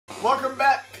Welcome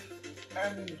back!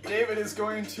 And David is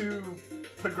going to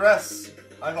progress,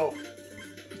 I hope.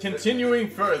 Continuing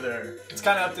further. It's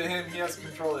kind of up to him, he has to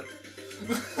control it.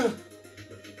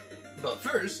 But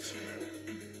first...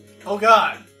 Oh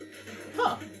god!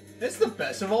 Huh. It's the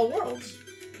best of all worlds.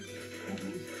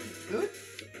 Really?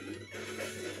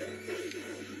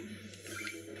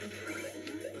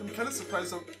 I'm kind of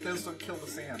surprised those don't kill the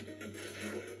sand.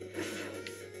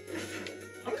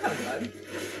 I'm kind of glad.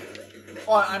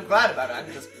 Well, I'm glad about it,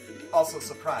 I'm just also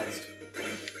surprised.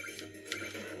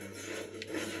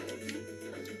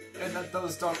 And that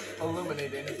those don't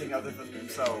illuminate anything other than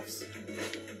themselves.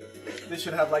 They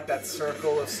should have like that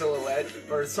circle of silhouette,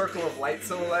 or circle of light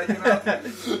silhouette, you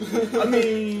know? I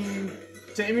mean,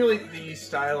 to emulate the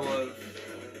style of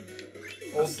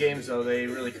old games, though, they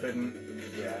really couldn't.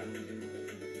 Yeah.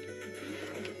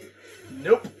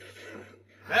 Nope.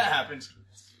 That happened.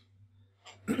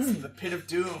 It's the pit of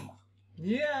doom.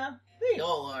 Yeah, they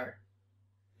all are.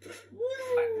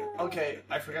 Okay,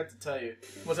 I forgot to tell you.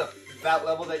 What's up? That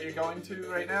level that you're going to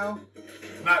right now,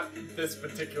 not this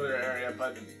particular area,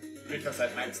 but because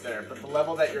that knight's there, but the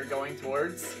level that you're going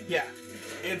towards, Yeah.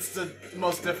 it's the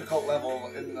most difficult level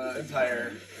in the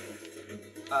entire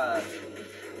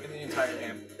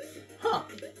game. Huh.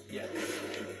 Yeah.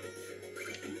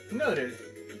 Noted.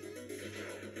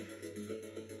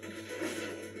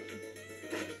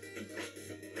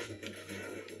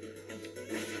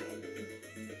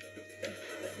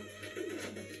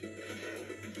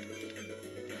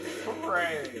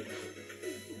 Hooray!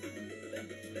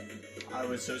 I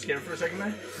was so scared for a second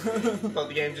there. Thought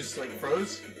the game just, like,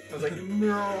 froze. I was like,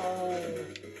 no.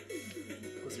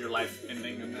 Was your life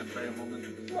ending in that very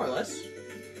moment? More or less.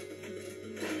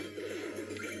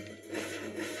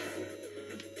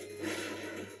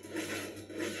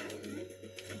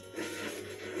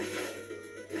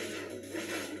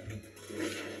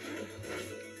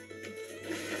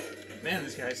 Man,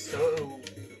 this guy's so...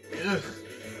 Ugh.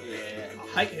 Yeah. I'll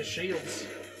hike his shields.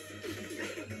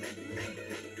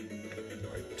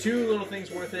 Two little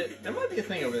things worth it. There might be a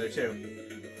thing over there, too.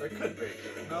 There could be.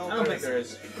 No, I don't think there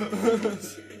is.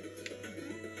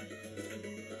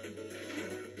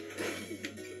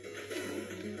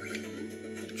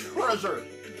 Treasure!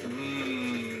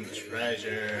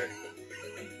 Treasure.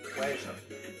 Treasure.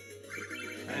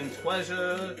 And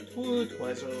treasure, to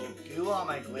treasure. You are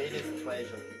my greatest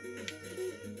treasure.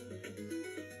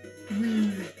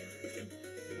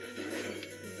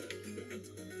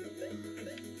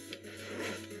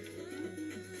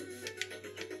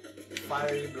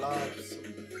 Fiery blobs.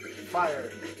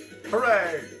 Fire.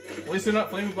 Hooray! At least they're not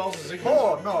flaming balls of Ziggurat.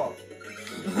 Oh, no!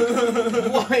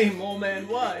 Why, mole man,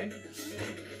 why?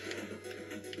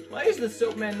 Why is the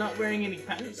soap man not wearing any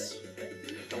pants?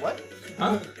 The what?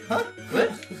 Huh? Huh?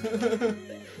 What?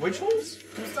 Witch holes?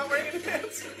 Who's not wearing any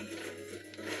pants?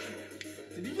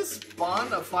 Did you just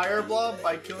spawn a fire blob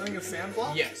by killing a sand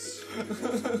blob? Yes.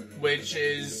 Which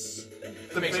is...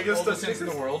 The makes biggest all the of sense in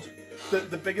the world.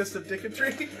 The biggest of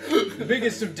dicketry? The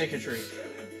biggest of dicketry.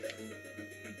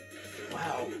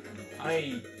 Wow.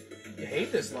 I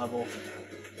hate this level.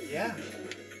 Yeah.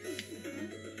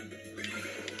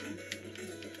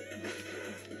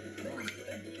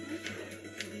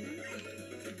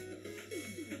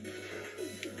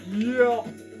 Yeah.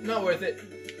 Not worth it.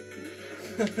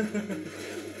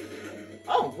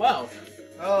 Oh, wow.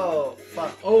 Oh,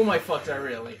 fuck. Oh my fuck, I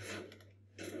really.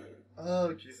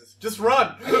 Oh, Jesus. Just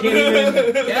run! I can't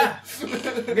even... Yeah.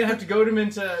 I'm gonna have to goad him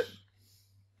into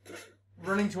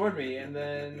running toward me, and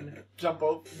then... Jump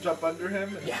under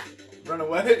him and Yeah. run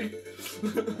away?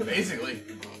 Basically.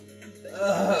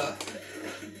 Ugh.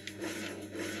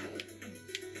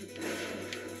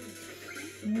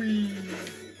 Whee!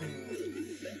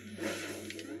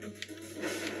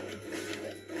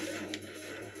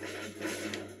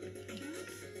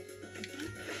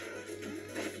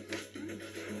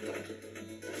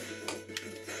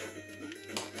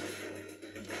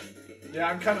 Yeah,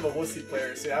 I'm kind of a wussy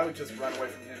player. See, I would just run away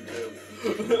from him too.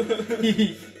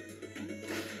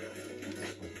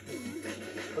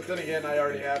 But then again, I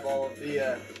already have all of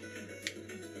the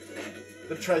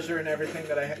treasure and everything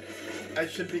that I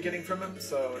should be getting from him,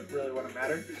 so it really wouldn't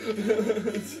matter.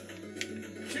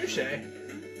 Touche.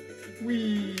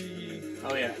 Whee!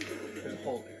 Oh yeah, there's a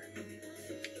hole there.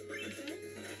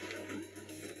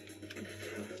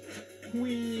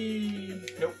 Whee!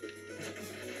 Nope.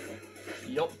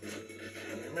 Yup.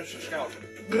 Mr. Scout.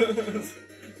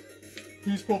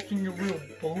 He's popping a real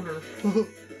boner.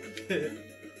 I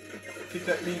think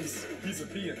that means he's a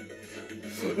peeing.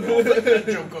 Well, that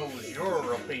joke goes,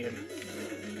 you're a peeing.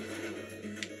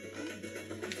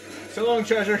 So long,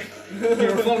 treasure. You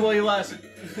were fun while you lasted.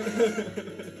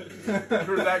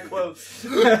 We're that close.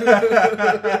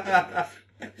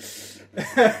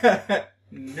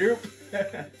 Nope.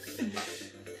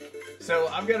 So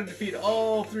I've got to defeat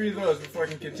all 3 of those before I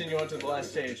can continue on to the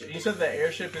last stage. And you said that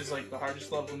airship is like the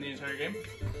hardest level in the entire game?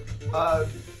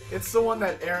 It's the one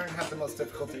that Aaron had the most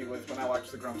difficulty with when I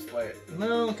watched the Grumps play it.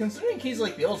 No, considering he's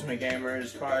like the ultimate gamer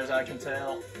as far as I can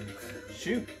tell.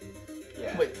 Shoot.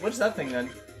 Yeah. Wait, what's that thing then?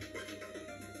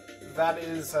 That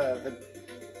is the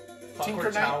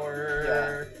Tinker Clockwork Knight?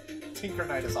 Tower. Yeah. Tinker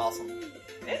Knight is awesome.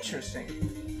 Interesting.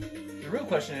 The real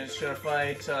question is, should I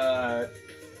fight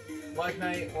Black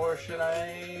Knight or should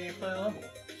I play the level?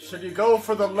 Should you go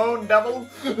for the Lone Devil?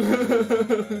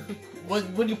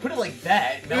 When you put it like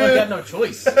that, now I got no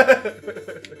choice.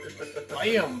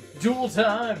 Bam! Duel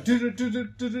time!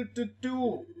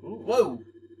 Duel! Whoa!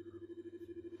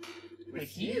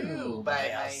 With you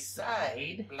by my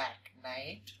side, Black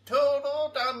Knight,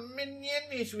 total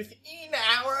dominion is within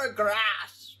our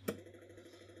grasp.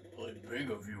 I beg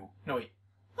of you. No, wait.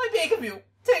 I beg of you,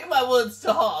 take my words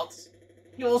to heart.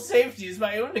 Your safety is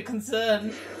my only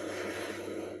concern.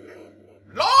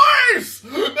 Lies!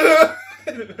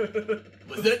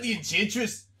 Was that the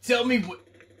Enchantress? Tell me what...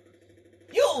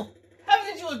 You!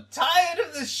 Haven't you tired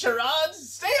of this charade?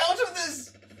 Stay out of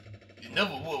this! You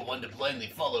never were one to blindly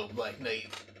follow, Black Knight.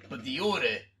 But the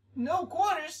Order... No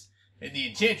quarters! And the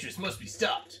Enchantress must be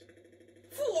stopped.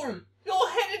 Fool! You're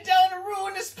headed down a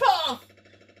ruinous path!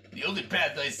 The only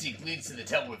path I seek leads to the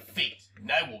Tower of Fate,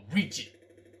 and I will reach it.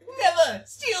 Never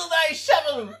steal thy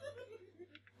shovel!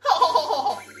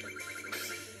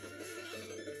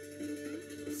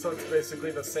 So it's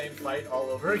basically the same fight all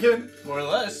over again? More or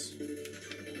less.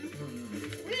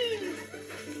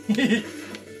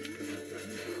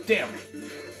 Damn.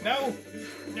 No.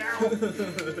 No.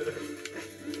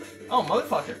 Oh,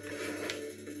 motherfucker.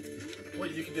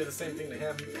 Well, you can do the same thing to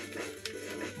him.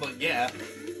 Well, yeah.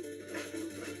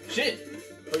 Shit.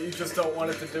 But you just don't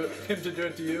want him to do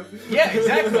it to you? Yeah,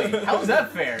 exactly. How is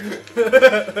that fair?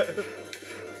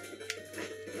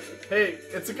 Hey,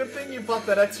 it's a good thing you popped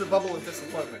that extra bubble of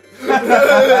disappointment.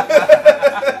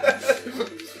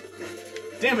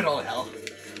 Damn it all to hell.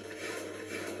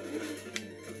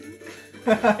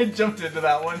 I jumped into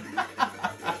that one.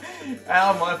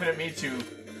 I'm laughing at me too.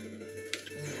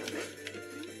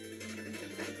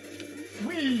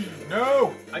 Wee!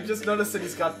 No! I just noticed that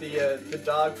he's got the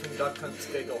dog from Duck Hunt's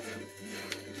giggle.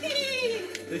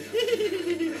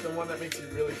 The one that makes you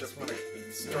really just want to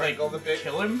strangle the pig.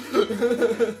 Kill him?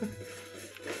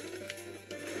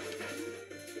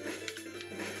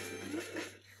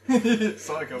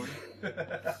 Saw it coming.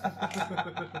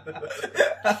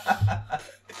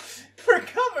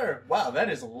 Recover! Wow, that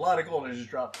is a lot of gold I just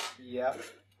dropped. Yep.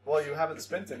 Well, you haven't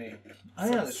spent any. Oh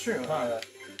yeah, that's true, huh?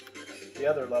 The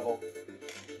other level.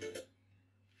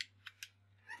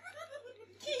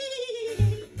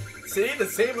 See? The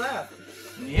same laugh.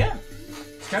 Yeah.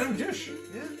 It's kind of a douche.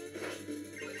 Yeah.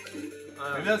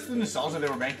 Maybe that's the nostalgia they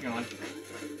were banking on.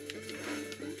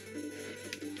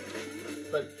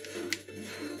 But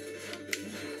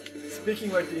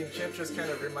speaking like the Enchantress kind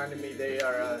of reminded me, they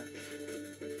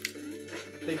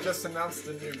just announced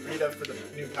the new Rita for the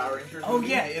new Power Rangers Oh movie.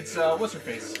 yeah, it's what's her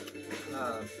face?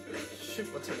 Shoot,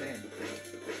 what's her name?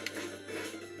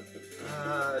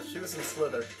 She was in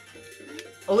Slither.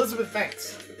 Elizabeth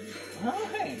Banks. Oh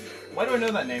hey. Why do I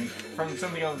know that name? From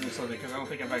something other than Slither, because I don't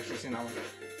think I've actually seen that one.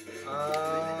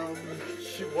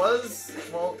 She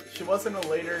was in a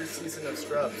later season of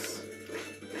Scrubs.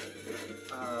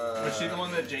 Was she the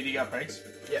one that JD got pranks?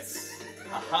 Yes.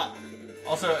 Aha.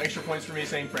 Also, extra points for me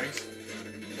saying pranks.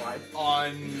 Why?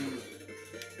 On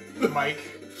Mike.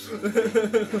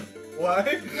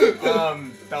 Why?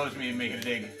 That was me making a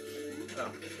dig.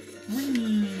 Oh.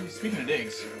 Whee! Speaking of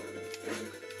digs.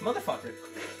 Motherfucker.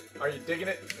 Are you digging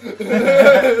it?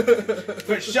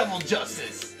 For shovel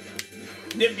justice.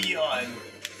 Nip me on.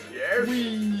 Yes.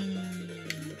 Whee!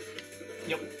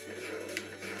 Yep.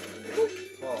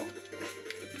 Well.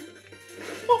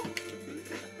 Boop.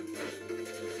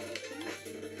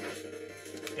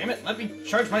 Damn it, let me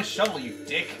charge my shovel, you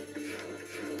dick.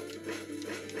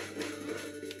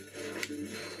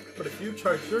 But if you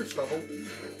charge your shovel,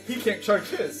 he can't charge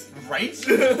his. Right?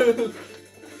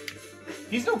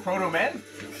 He's no proto-man.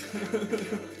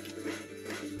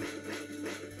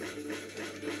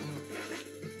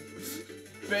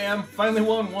 Bam, finally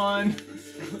won one.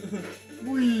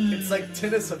 Whee. It's like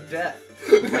tennis of death.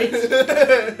 Right?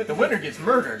 The winner gets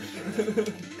murdered.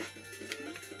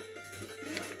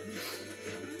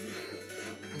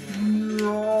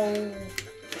 No.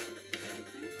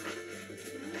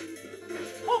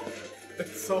 Oh.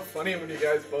 It's so funny when you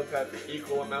guys both have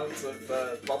equal amounts of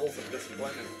bubbles of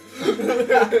disappointment.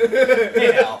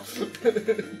 Hey now.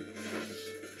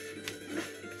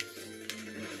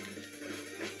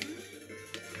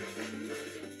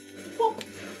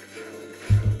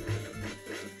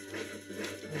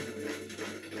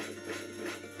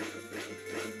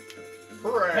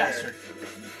 Hooray! Bastard.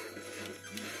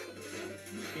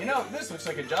 You know, this looks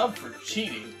like a job for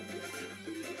cheating.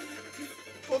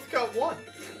 Both got one.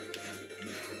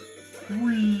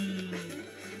 Whee!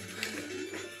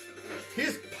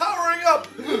 He's powering up!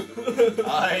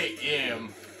 I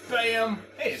am. Bam!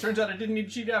 Hey, it turns out I didn't need to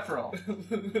cheat after all.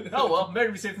 Oh well, better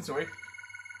to be safe than sorry.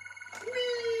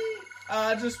 Whee!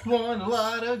 I just won a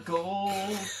lot of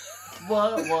gold.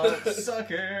 What,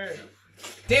 sucker?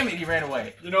 Damn it, he ran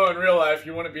away. You know, in real life,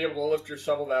 you wouldn't be able to lift your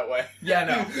shovel that way. Yeah,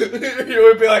 no. You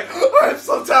would be like, oh, I'm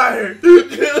so tired!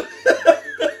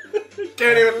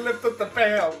 Can't even lift up the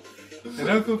pail!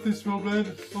 And I thought this smelled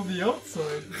bad on the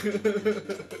outside.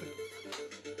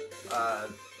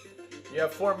 You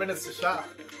have 4 minutes to shop.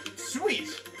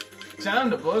 Sweet! Time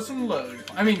to blow some load.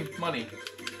 I mean, money.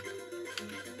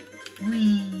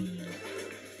 Whee!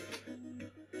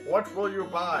 What will you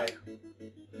buy?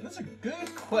 That's a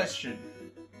good question.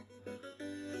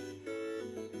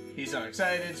 He's not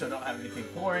excited, so I don't have anything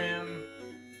for him.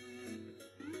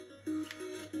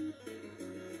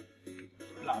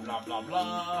 Blah, blah, blah,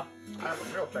 blah. I have a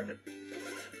real ticket.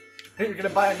 You're gonna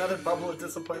buy another bubble of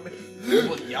disappointment?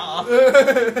 Well, yeah.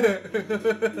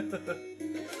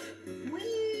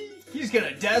 Whee! He's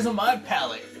gonna dazzle my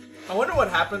palate. I wonder what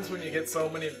happens when you get so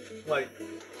many, like,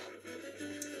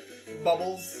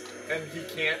 bubbles and he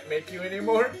can't make you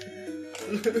anymore.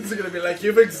 It's gonna be like,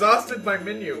 you've exhausted my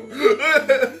menu.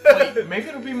 Wait, maybe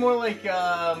it'll be more like,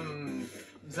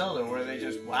 Zelda, where they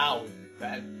just, wow,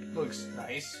 that looks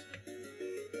nice.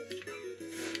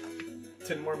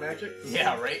 10 more magic?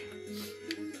 Yeah, right?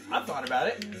 I've thought about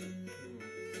it.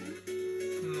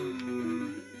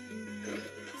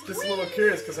 Just a little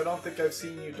curious, because I don't think I've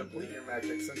seen you deplete your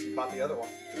magic since you bought the other one.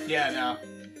 Yeah, no.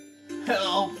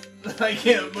 Help! I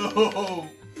can't move!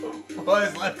 Why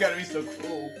is life gotta be so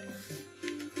cool?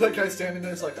 That guy standing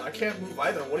there is like, I can't move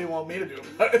either. What do you want me to do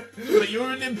about it? But you're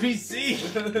an NPC!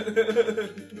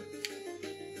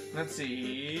 Let's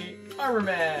see. Armor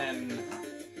Man!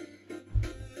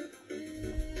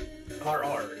 R.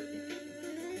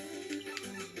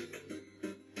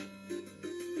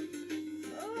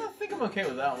 I think I'm okay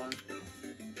with that one.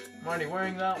 I'm already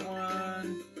wearing that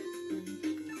one.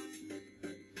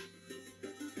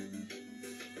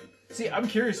 See, I'm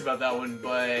curious about that one,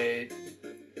 but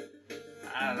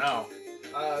I don't know.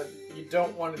 You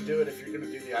don't want to do it if you're going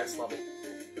to do the ice level.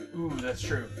 Ooh, that's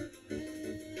true.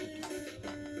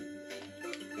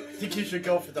 I think you should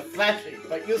go for the flashy,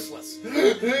 but useless.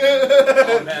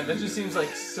 Oh man, that just seems like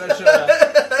such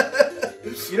a...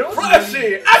 You know,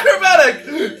 flashy, acrobatic,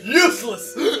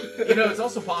 useless. You know, it's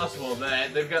also possible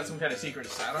that they've got some kind of secret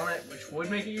stat on it, which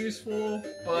would make it useful,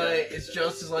 but it's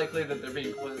just as likely that they're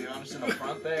being completely honest in the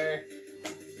front there.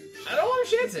 I don't want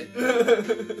to chance it.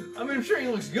 I mean, I'm sure he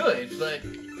looks good, but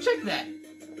check that.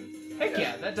 Heck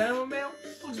yeah, that Dynamo Mail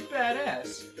looks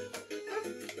badass.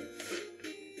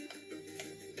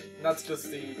 That's just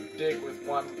the dig with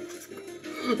one.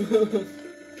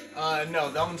 No,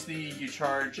 that one's the you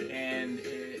charge and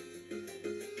it...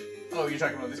 Oh, you're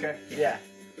talking about this guy? Yeah.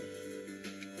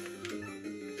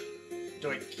 Do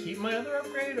I keep my other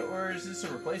upgrade, or is this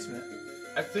a replacement?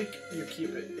 I think you keep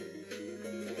it.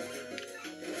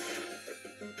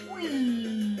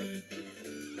 Whee!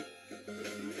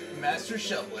 Master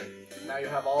Shoveler. Now you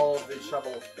have all of the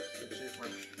shovel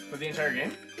achievements. For the entire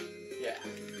game? Yeah.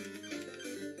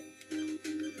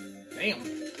 Damn.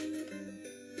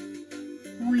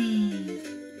 Whee!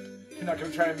 You're not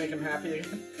gonna try and make him happy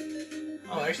again?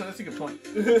 Oh, actually, that's a good point.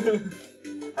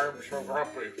 I'm so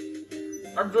happy.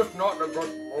 I'm just not in a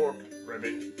good mood,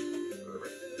 Remy.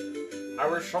 I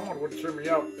wish someone would cheer me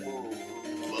up. Well,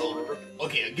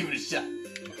 okay, I'll give it a shot.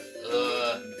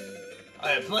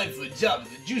 I applied for a job at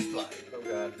the juice bar. Oh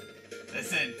god. I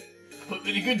said, put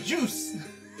me in a good juice.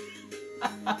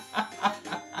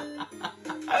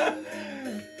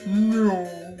 No.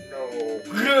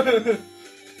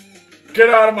 Get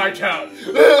out of my town.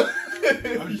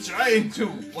 I'm trying to.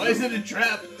 Why is it a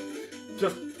trap?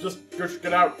 Just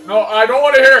get out. No, I don't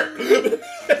want to hear.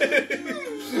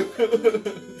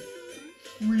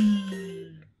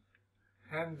 Whee.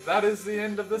 And that is the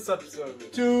end of this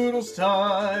episode. Toodles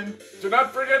time. Do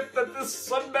not forget that this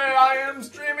Sunday I am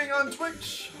streaming on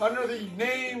Twitch under the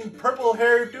name Purple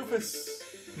Hair Doofus.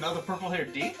 Not the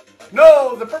purple-haired D?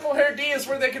 No, the purple hair D is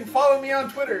where they can follow me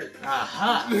on Twitter.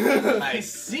 Aha! I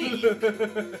see.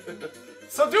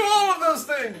 So do all of those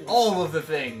things! All of the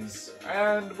things.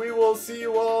 And we will see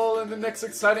you all in the next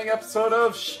exciting episode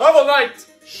of Shovel Knight!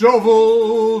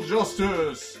 Shovel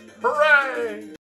justice! Hooray!